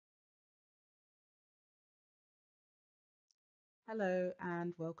Hello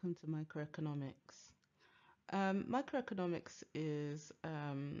and welcome to Microeconomics. Microeconomics is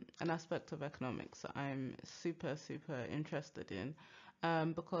an aspect of economics that I'm super interested in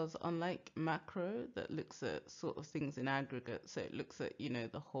because unlike macro that looks at sort of things in aggregate, so it looks at,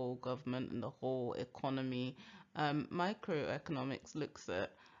 the whole government and the whole economy, microeconomics looks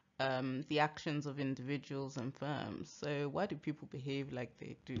at the actions of individuals and firms. So why do people behave like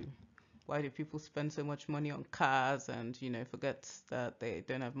they do? Why do people spend so much money on cars and forget that they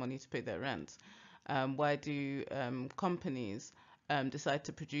don't have money to pay their rent? Why do companies decide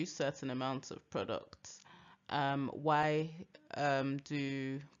to produce certain amounts of products? Why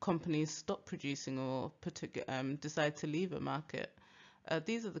do companies stop producing or decide to leave a market?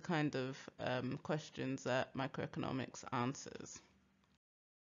 These are the kind of questions that microeconomics answers.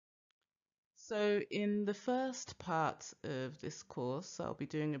 So in the first part of this course, I'll be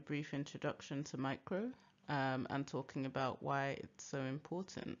doing a brief introduction to micro and talking about why it's so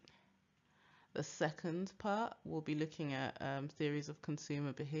important. The second part, we'll be looking at theories of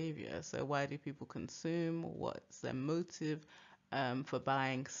consumer behavior. So why do people consume? What's their motive for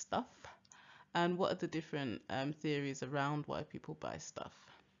buying stuff? And what are the different theories around why people buy stuff?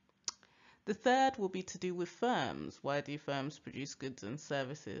 The third will be to do with firms. Why do firms produce goods and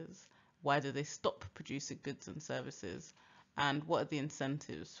services? Why do they stop producing goods and services? And what are the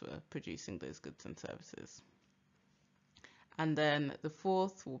incentives for producing those goods and services? And then the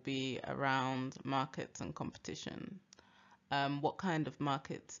fourth will be around markets and competition. What kind of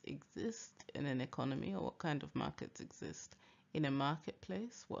markets exist in an economy, or what kind of markets exist in a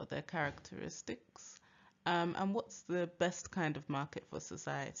marketplace? What are their characteristics? And what's the best kind of market for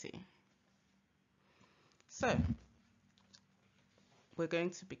society? So, we're going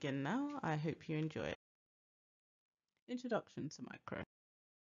to begin now. I hope you enjoy it. Introduction to micro.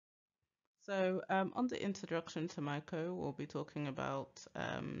 So on the introduction to micro, we'll be talking about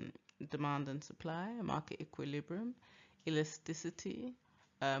demand and supply, market equilibrium, elasticity,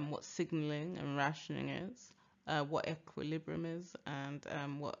 what signaling and rationing is, what equilibrium is,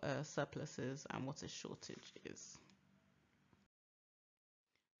 and what a surplus is, and what a shortage is.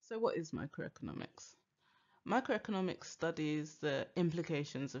 So what is microeconomics? Microeconomics studies the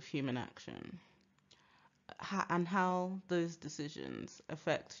implications of human action and how those decisions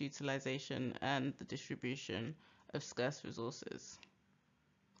affect utilization and the distribution of scarce resources.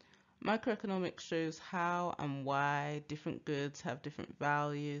 Microeconomics shows how and why different goods have different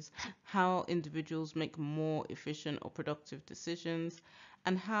values, how individuals make more efficient or productive decisions,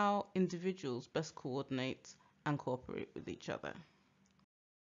 and how individuals best coordinate and cooperate with each other.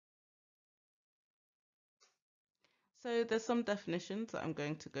 So there's some definitions that I'm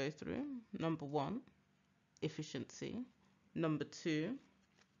going to go through. Number one, efficiency. Number two,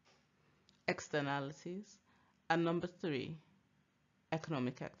 externalities. And number three,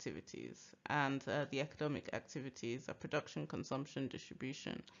 economic activities. And the economic activities are production, consumption,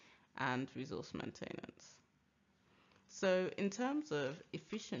 distribution, and resource maintenance. So in terms of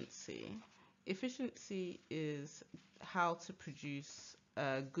efficiency, efficiency is how to produce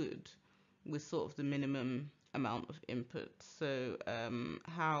a good with sort of the minimum amount of input. So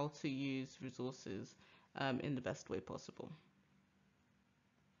how to use resources in the best way possible.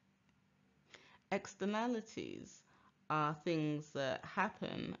 Externalities are things that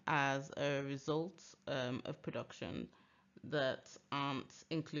happen as a result of production that aren't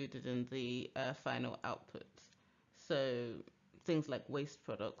included in the final output. So things like waste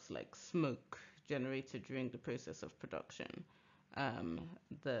products, like smoke generated during the process of production,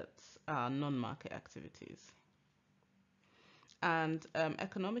 that are non-market activities. And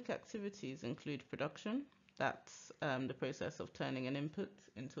economic activities include production. That's the process of turning an input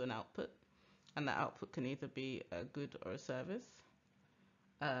into an output, and that output can either be a good or a service.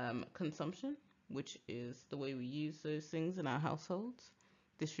 Consumption, which is the way we use those things in our households.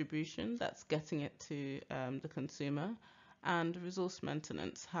 Distribution, that's getting it to the consumer. And resource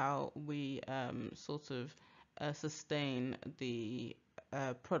maintenance, how we sort of sustain the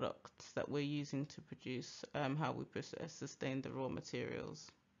products that we're using to produce, how we sustain the raw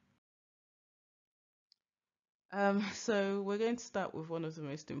materials. So we're going to start with one of the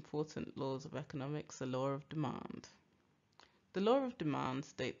most important laws of economics, the law of demand. The law of demand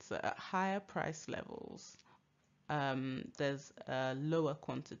states that at higher price levels, there's a lower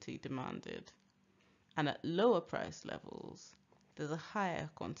quantity demanded, and at lower price levels, there's a higher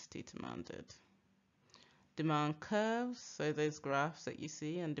quantity demanded. Demand curves, so those graphs that you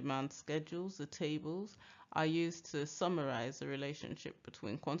see, and demand schedules, the tables, are used to summarize the relationship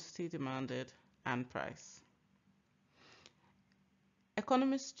between quantity demanded and price.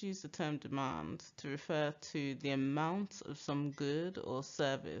 Economists use the term demand to refer to the amount of some good or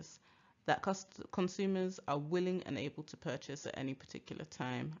service that consumers are willing and able to purchase at any particular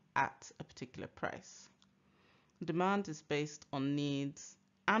time at a particular price. Demand is based on needs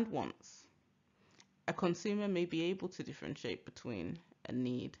and wants. A consumer may be able to differentiate between a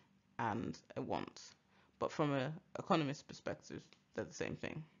need and a want, but from an economist's perspective, they're the same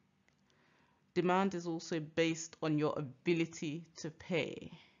thing. Demand is also based on your ability to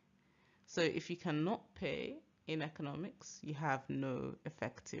pay. So if you cannot pay in economics, you have no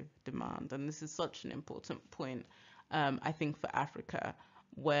effective demand. And this is such an important point, I think, for Africa,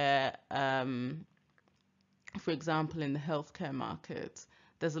 where, for example, in the healthcare market,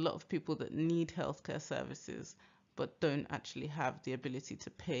 there's a lot of people that need healthcare services but don't actually have the ability to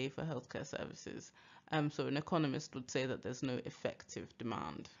pay for healthcare services. So an economist would say that there's no effective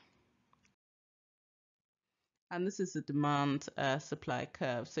demand. And this is the demand supply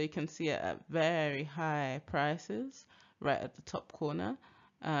curve. So you can see it at very high prices, right at the top corner.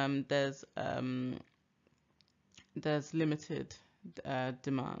 There's limited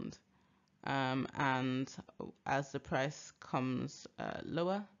demand. And as the price comes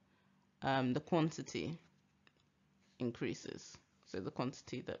lower, the quantity increases. So the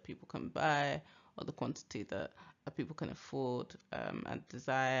quantity that people can buy, or the quantity that people can afford and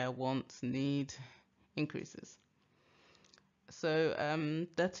desire, want, need, increases. So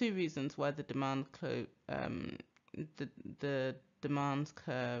there are two reasons why the demand curve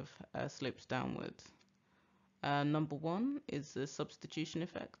slopes downwards. Number one is the substitution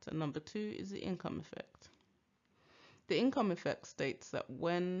effect, and number two is the income effect. The income effect states that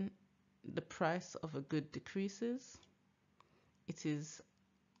when the price of a good decreases, it is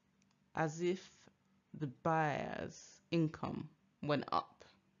as if the buyer's income went up.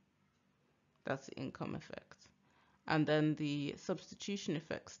 That's the income effect. And then the substitution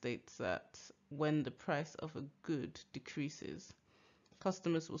effect states that when the price of a good decreases,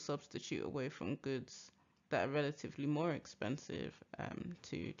 customers will substitute away from goods that are relatively more expensive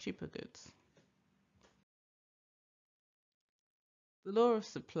to cheaper goods. The law of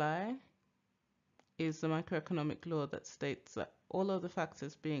supply is the microeconomic law that states that all other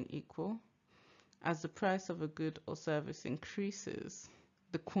factors being equal, as the price of a good or service increases,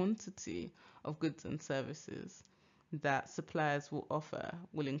 the quantity of goods and services that suppliers will offer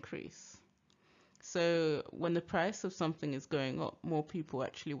will increase. So when the price of something is going up, more people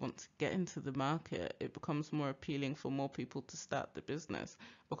actually want to get into the market. It becomes more appealing for more people to start the business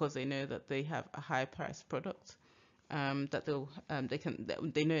because they know that they have a high price product. That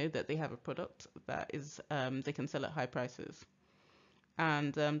they know that they have a product that is they can sell at high prices.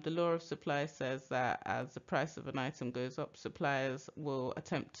 And the law of supply says that as the price of an item goes up, suppliers will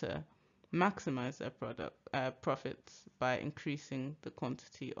attempt to maximize their profits by increasing the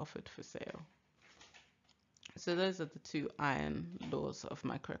quantity offered for sale. So those are the two iron laws of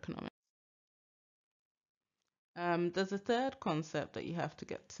microeconomics. There's a third concept that you have to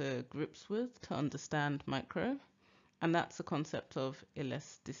get to grips with to understand micro, and that's the concept of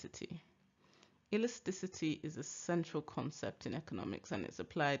elasticity. Elasticity is a central concept in economics, and it's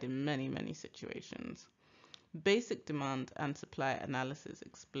applied in many, many situations. Basic demand and supply analysis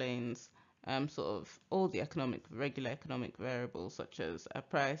explains sort of all the regular economic variables such as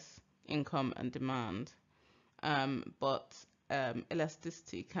price, income, and demand. But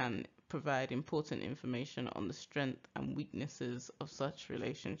elasticity can provide important information on the strength and weaknesses of such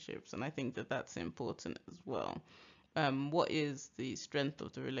relationships, and I think that that's important as well. What is the strength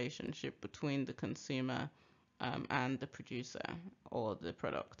of the relationship between the consumer and the producer or the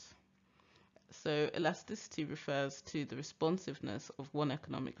product? So elasticity refers to the responsiveness of one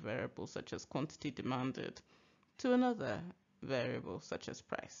economic variable, such as quantity demanded, to another variable, such as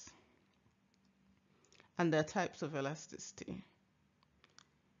price. And there are types of elasticity,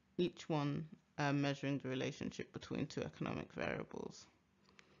 each one measuring the relationship between two economic variables.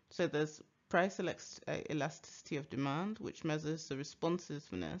 So there's price elasticity of demand, which measures the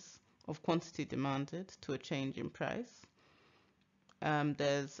responsiveness of quantity demanded to a change in price.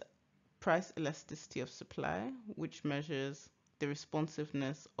 There's price elasticity of supply, which measures the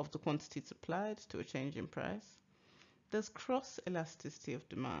responsiveness of the quantity supplied to a change in price. There's cross elasticity of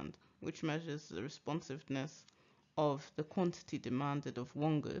demand, which measures the responsiveness of the quantity demanded of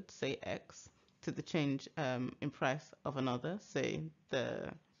one good, say X, to the change in price of another, say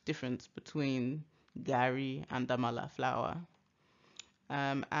the difference between gari and damala flour.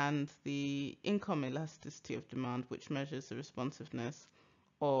 And the income elasticity of demand, which measures the responsiveness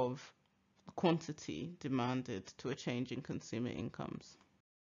of quantity demanded to a change in consumer incomes.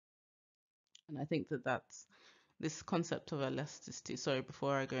 And I think that that's this concept of elasticity, sorry,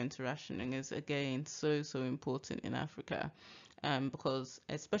 before I go into rationing, is again so important in Africa, because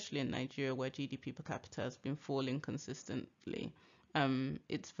especially in Nigeria, where GDP per capita has been falling consistently,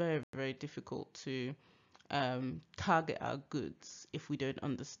 it's very difficult to target our goods if we don't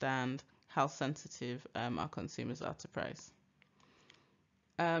understand how sensitive our consumers are to price.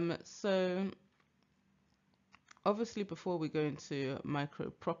 So obviously, before we go into micro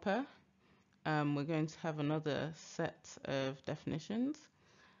proper, we're going to have another set of definitions,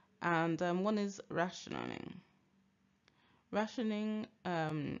 and one is rationing. Rationing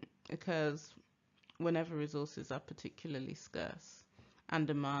occurs whenever resources are particularly scarce and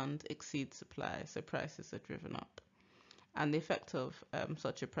demand exceeds supply, so prices are driven up. And the effect of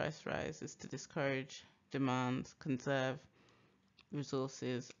such a price rise is to discourage demand, conserve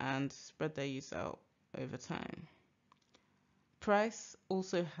resources, and spread their use out over time. Price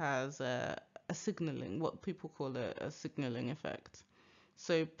also has a signaling, what people call a signaling effect.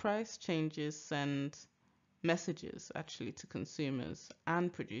 So price changes send messages actually to consumers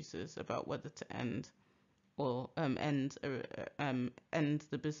and producers about whether to end or end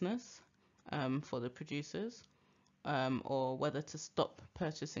the business for the producers, or whether to stop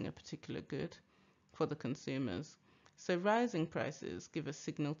purchasing a particular good for the consumers. So rising prices give a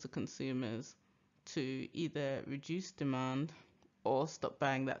signal to consumers to either reduce demand or stop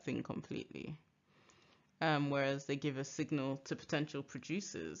buying that thing completely, whereas they give a signal to potential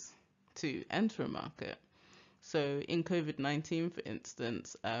producers to enter a market. So in COVID-19, for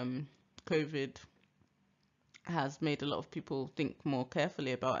instance, COVID has made a lot of people think more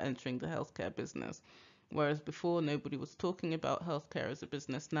carefully about entering the healthcare business. Whereas before, nobody was talking about healthcare as a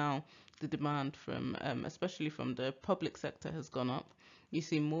business. Now, the demand from, especially from the public sector, has gone up. You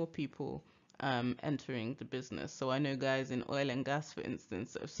see more people entering the business. So I know guys in oil and gas, for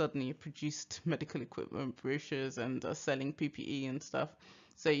instance, that have suddenly produced medical equipment brochures and are selling PPE and stuff.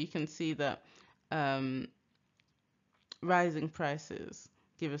 So you can see that rising prices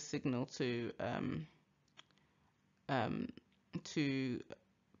give a signal to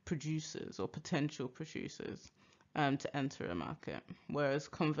producers or potential producers to enter a market, whereas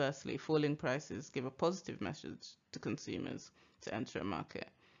conversely, falling prices give a positive message to consumers to enter a market,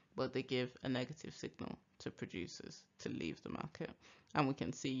 but they give a negative signal to producers to leave the market. And we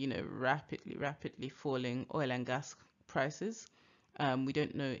can see, rapidly falling oil and gas prices. We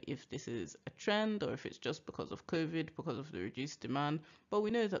don't know if this is a trend or if it's just because of COVID, because of the reduced demand, but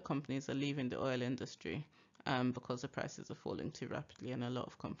we know that companies are leaving the oil industry because the prices are falling too rapidly and a lot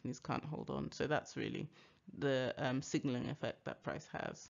of companies can't hold on. So that's really the signaling effect that price has.